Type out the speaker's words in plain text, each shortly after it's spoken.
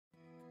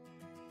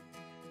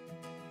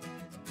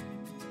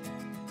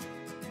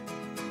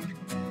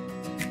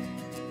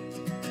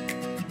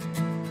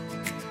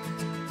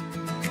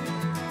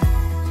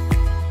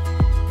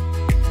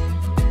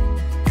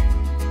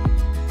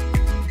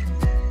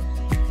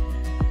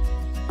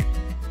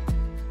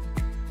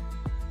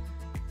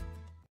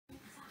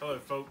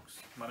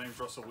name's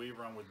Russell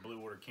Weaver. I'm with Blue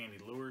Water Candy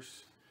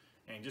Lures,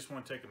 and just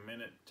want to take a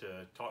minute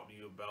to talk to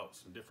you about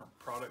some different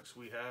products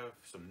we have,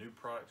 some new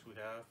products we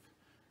have,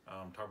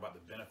 talk about the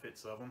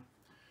benefits of them.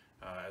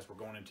 As we're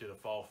going into the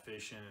fall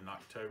fishing in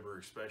October,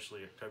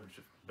 especially October's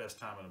the best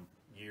time of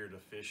the year to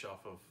fish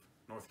off of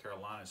North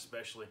Carolina,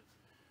 especially.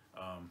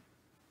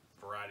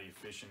 Variety of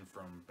fishing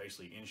from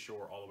basically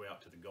inshore all the way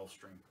out to the Gulf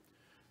Stream.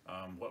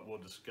 What we'll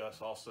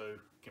discuss also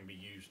can be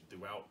used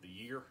throughout the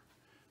year,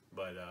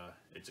 but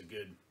it's a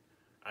good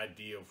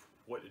idea of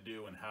what to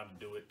do and how to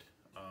do it,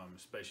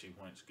 especially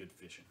when it's good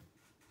fishing.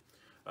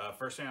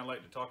 First thing I'd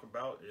like to talk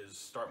about is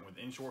starting with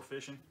inshore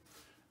fishing.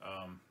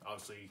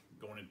 Obviously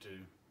going into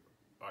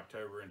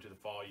October into the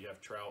fall, you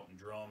have trout and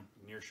drum,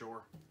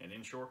 nearshore and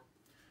inshore.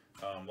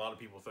 A lot of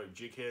people throw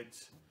jig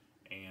heads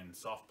and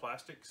soft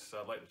plastics. So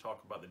I'd like to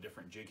talk about the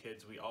different jig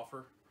heads we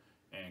offer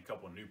and a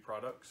couple of new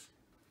products.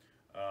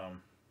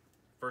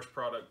 First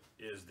product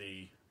is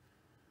the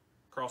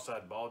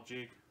cross-side ball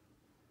jig,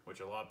 which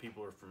a lot of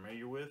people are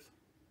familiar with.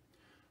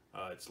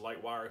 It's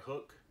light wire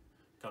hook,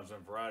 comes in a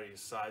variety of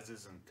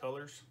sizes and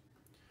colors.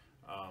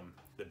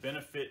 The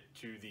benefit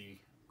to the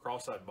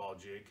cross-side ball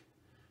jig,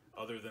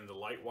 other than the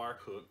light wire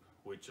hook,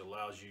 which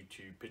allows you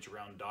to pitch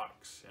around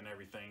docks and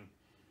everything,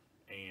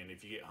 and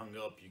if you get hung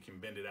up, you can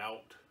bend it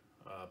out,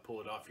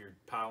 pull it off your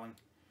piling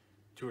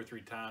 2 or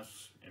 3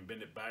 times and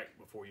bend it back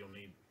before you'll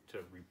need to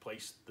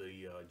replace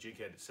the jig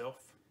head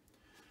itself.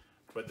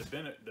 But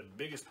the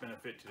biggest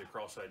benefit to the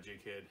cross-side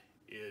jig head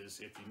is,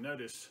 if you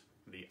notice,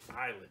 the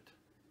eyelet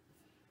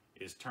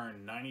is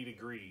turned 90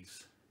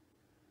 degrees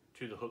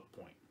to the hook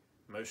point.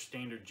 Most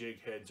standard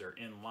jig heads are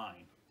in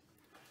line.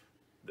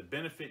 The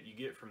benefit you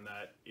get from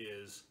that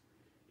is,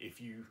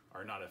 if you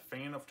are not a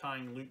fan of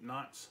tying loop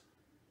knots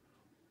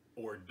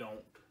or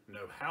don't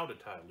know how to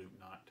tie a loop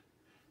knot,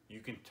 you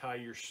can tie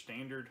your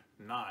standard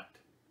knot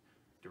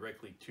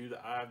directly to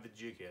the eye of the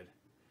jig head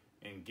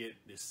and get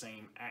the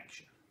same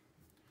action.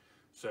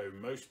 So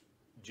most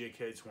jig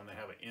heads, when they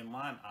have an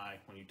inline eye,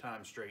 when you tie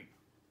them straight,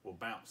 will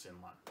bounce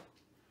inline.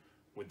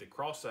 With the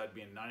cross side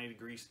being 90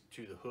 degrees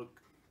to the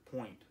hook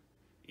point,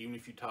 even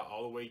if you tie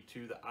all the way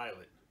to the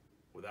eyelet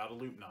without a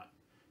loop knot,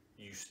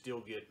 you still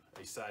get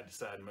a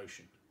side-to-side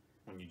motion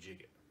when you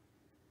jig it.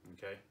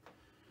 Okay?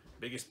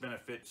 Biggest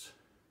benefits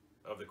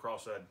of the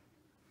cross-side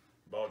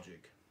ball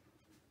jig.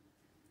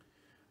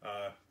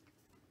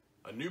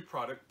 A new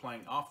product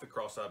playing off the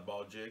cross-side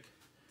ball jig.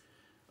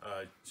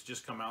 It's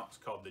just come out. It's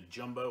called the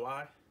Jumbo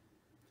Eye.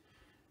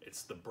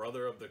 It's the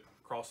brother of the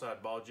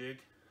cross-side ball jig.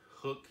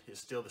 Hook is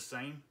still the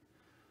same.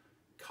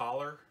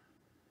 Collar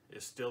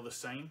is still the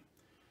same.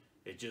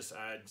 It just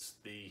adds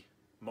the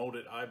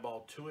molded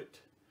eyeball to it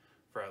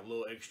for a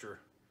little extra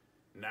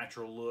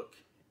natural look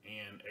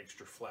and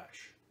extra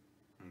flash.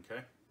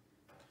 Okay.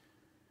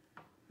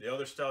 The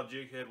other style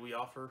jig head we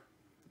offer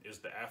is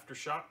the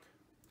Aftershock.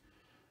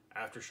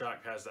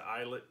 Aftershock has the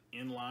eyelet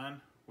in line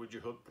with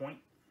your hook point.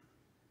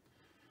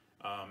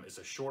 It's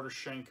a shorter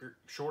shank,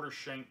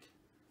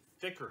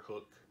 thicker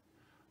hook,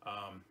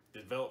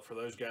 developed for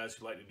those guys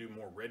who like to do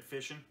more red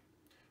fishing,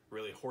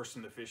 really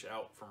horsing the fish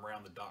out from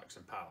around the docks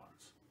and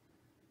pilings.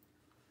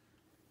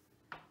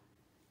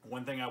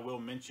 One thing I will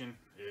mention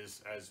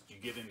is, as you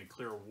get into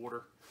clearer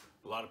water,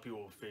 a lot of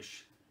people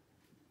fish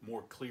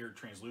more clear,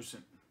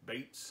 translucent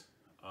baits.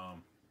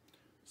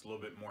 It's a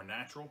little bit more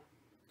natural.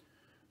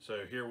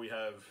 So here we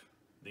have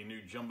the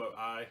new Jumbo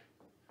Eye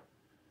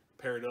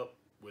paired up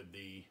with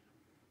the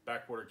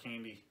Backwater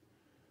Candy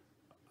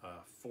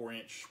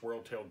 4-inch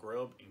swirltail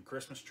grub in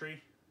Christmas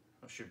tree.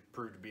 It should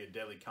prove to be a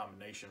deadly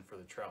combination for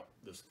the trout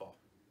this fall.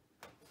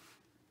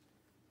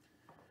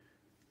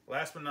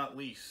 Last but not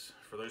least,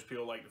 for those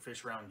people who like to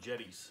fish around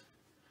jetties,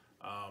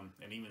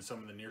 and even some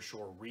of the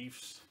nearshore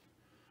reefs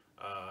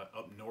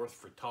up north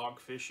for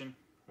tog fishing,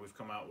 we've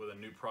come out with a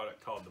new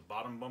product called the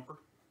Bottom Bumper.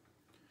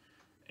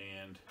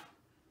 And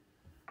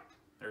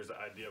there's the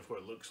idea of what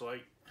it looks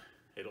like.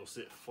 It'll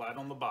sit flat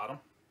on the bottom.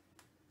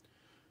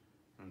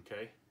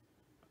 Okay.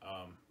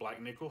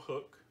 Black nickel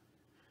hook.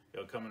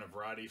 It'll come in a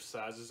variety of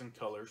sizes and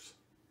colors.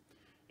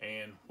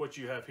 And what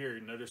you have here,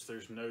 you notice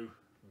there's no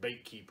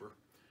bait keeper.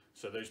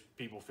 So those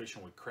people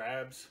fishing with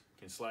crabs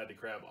can slide the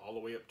crab all the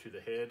way up to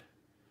the head.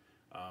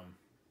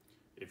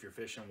 If you're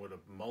fishing with a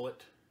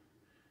mullet,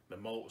 the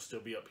mullet will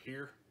still be up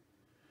here,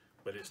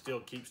 but it still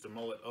keeps the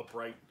mullet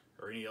upright,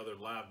 or any other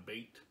live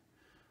bait.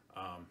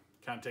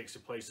 Kind of takes the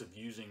place of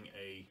using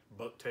a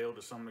bucktail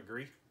to some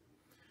degree,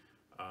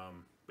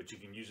 but you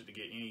can use it to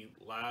get any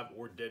live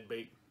or dead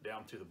bait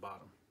down to the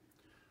bottom,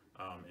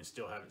 and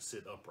still have it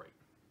sit upright.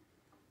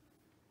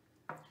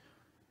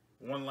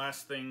 One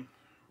last thing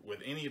with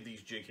any of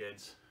these jig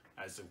heads,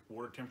 as the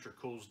water temperature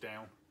cools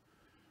down,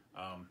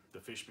 the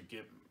fish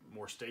get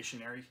more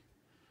stationary.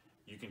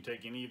 You can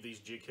take any of these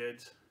jig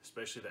heads,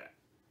 especially the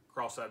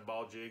cross-side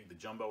ball jig, the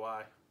Jumbo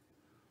Eye,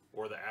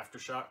 or the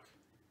Aftershock,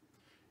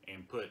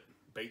 and put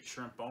bait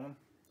shrimp on them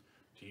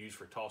to use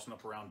for tossing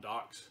up around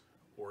docks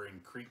or in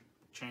creek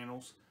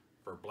channels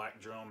for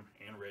black drum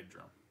and red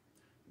drum.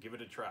 Give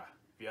it a try.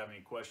 If you have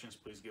any questions,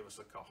 please give us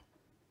a call.